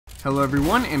Hello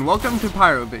everyone, and welcome to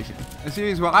Pyro Vision, a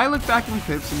series where I look back in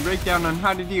clips and break down on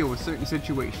how to deal with certain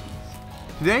situations.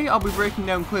 Today I'll be breaking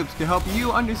down clips to help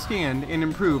you understand and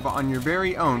improve on your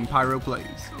very own Pyro plays.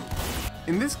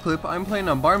 In this clip, I'm playing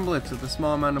on Barn Blitz with a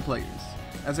small amount of players.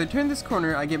 As I turn this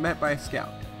corner, I get met by a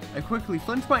scout. I quickly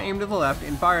flinch my aim to the left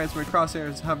and fire as my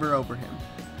crosshairs hover over him.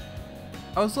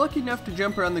 I was lucky enough to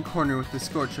jump around the corner with the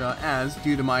scorch shot as,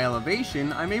 due to my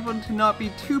elevation, I'm able to not be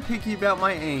too picky about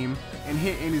my aim and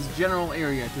hit in his general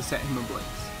area to set him ablaze.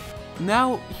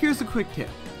 Now, here's a quick tip.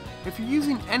 If you're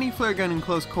using any flare gun in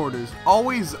close quarters,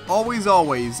 always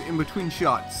in between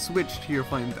shots, switch to your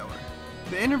flamethrower.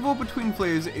 The interval between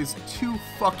flares is 2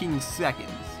 fucking seconds,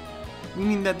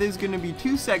 meaning that there's gonna be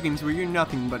 2 seconds where you're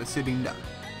nothing but a sitting duck.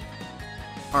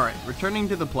 Alright, returning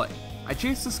to the play. I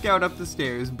chased the scout up the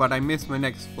stairs, but I missed my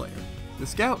next flare. The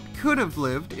scout could have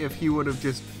lived if he would have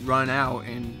just run out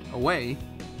and away,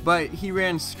 but he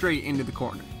ran straight into the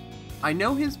corner. I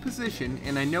know his position,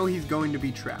 and I know he's going to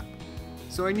be trapped,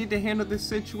 so I need to handle this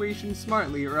situation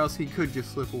smartly or else he could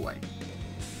just slip away.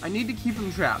 I need to keep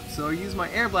him trapped, so I use my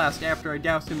air blast after I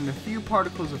douse him in a few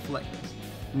particles of flames.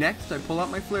 Next, I pull out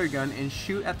my flare gun and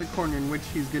shoot at the corner in which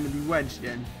he's going to be wedged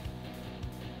in.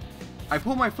 I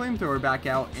pull my flamethrower back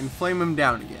out and flame him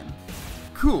down again.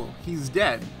 Cool, he's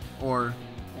dead. Or,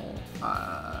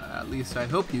 at least I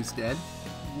hope he's dead.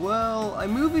 Well, I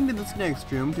move into this next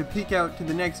room to peek out to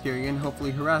the next area and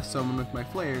hopefully harass someone with my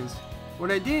flares.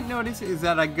 What I didn't notice is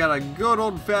that I got a good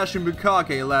old-fashioned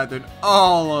bukkake lathered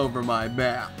all over my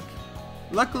back.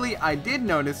 Luckily, I did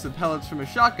notice the pellets from a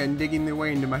shotgun digging their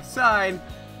way into my side,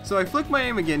 so I flick my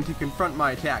aim again to confront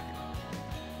my attacker.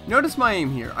 Notice my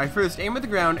aim here. I first aim at the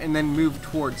ground and then move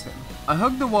towards him. I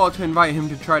hug the wall to invite him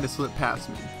to try to slip past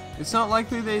me. It's not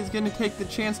likely that he's going to take the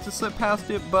chance to slip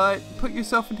past it, but put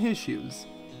yourself in his shoes.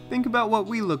 Think about what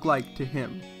we look like to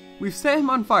him. We've set him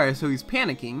on fire so he's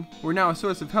panicking, we're now a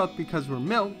source of health because we're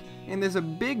milked, and there's a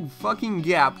big fucking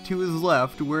gap to his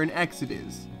left where an exit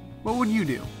is. What would you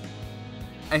do?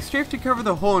 I strafe to cover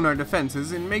the hole in our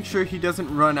defenses and make sure he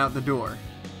doesn't run out the door.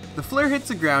 The flare hits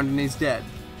the ground and he's dead.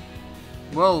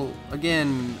 Well,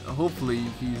 again, hopefully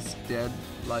he's dead.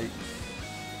 Like,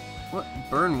 what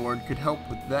burn ward could help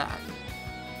with that?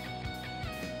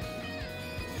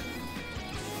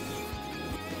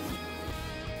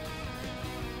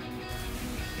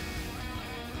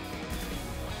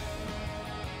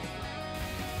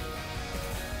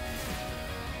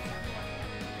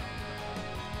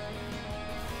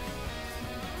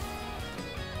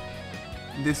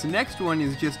 This next one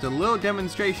is just a little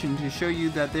demonstration to show you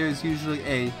that there is usually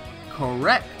a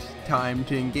correct time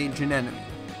to engage an enemy.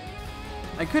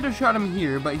 I could have shot him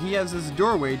here, but he has this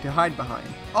doorway to hide behind.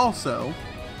 Also,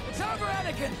 it's over,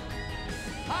 Anakin!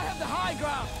 I have the high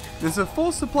ground! There's a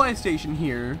full supply station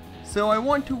here, so I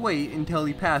want to wait until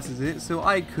he passes it so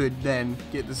I could then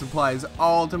get the supplies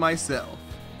all to myself.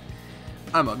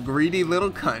 I'm a greedy little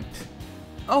cunt.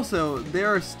 Also,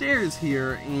 there are stairs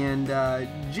here, and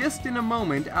just in a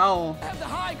moment, I'll have the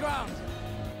high ground.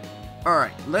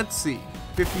 Alright, let's see.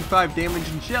 55 damage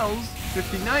in shells,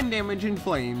 59 damage in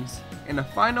flames, and a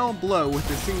final blow with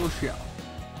a single shell.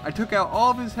 I took out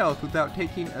all of his health without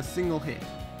taking a single hit.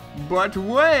 But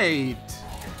wait!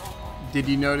 Did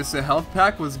you notice the health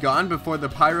pack was gone before the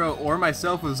Pyro or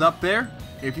myself was up there?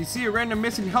 If you see a random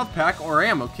missing health pack or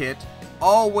ammo kit,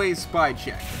 always spy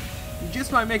check. You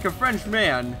just might make a French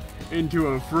man into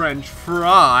a French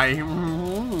fry. You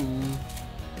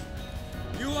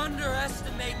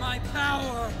underestimate my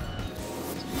power.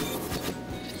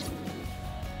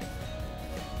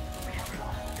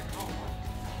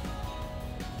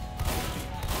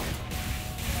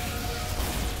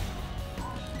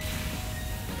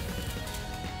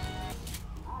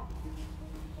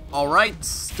 Alright,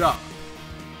 stop.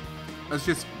 Let's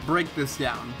just break this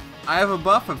down. I have a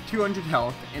buff of 200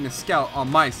 health and a scout on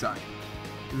my side.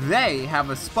 They have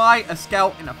a spy, a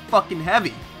scout, and a fucking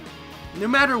heavy. No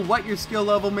matter what your skill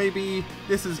level may be,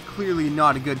 this is clearly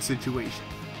not a good situation.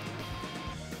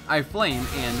 I flame,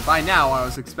 and by now I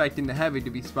was expecting the heavy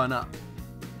to be spun up.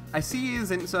 I see he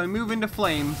isn't, so I move into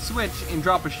flame, switch, and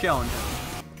drop a shell on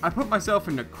him. I put myself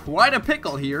into quite a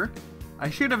pickle here.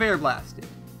 I should have air blasted.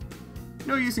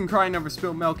 No use in crying over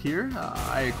spilt milk here.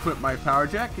 I equip my power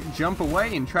jack, jump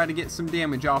away, and try to get some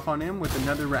damage off on him with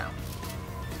another round.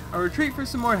 I retreat for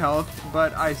some more health,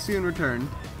 but I soon return.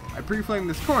 I pre-flame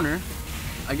this corner.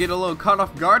 I get a little caught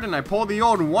off guard and I pull the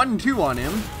old 1-2 on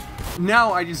him.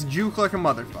 Now I just juke like a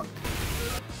motherfucker.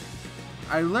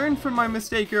 I learned from my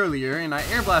mistake earlier and I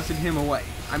air blasted him away.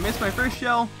 I miss my first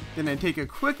shell, then I take a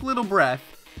quick little breath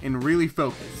and really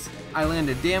focus. I land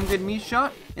a damn good meat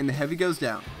shot, and the heavy goes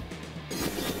down.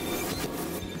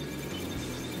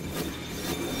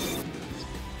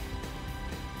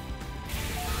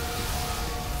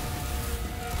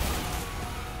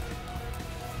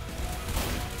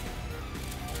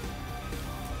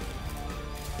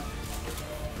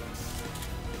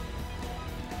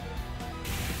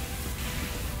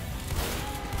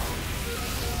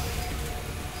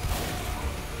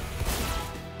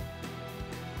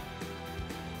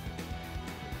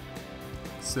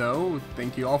 So,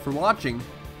 thank you all for watching.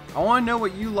 I want to know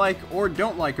what you like or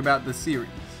don't like about this series.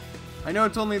 I know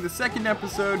it's only the second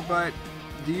episode, but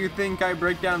do you think I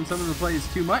break down some of the plays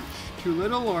too much, too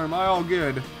little, or am I all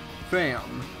good?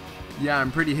 Fam. Yeah, I'm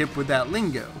pretty hip with that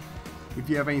lingo. If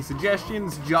you have any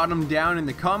suggestions, jot them down in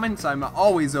the comments. I'm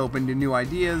always open to new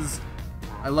ideas.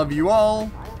 I love you all,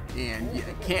 and you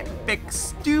can't fix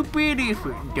stupid if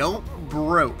it don't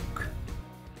broke.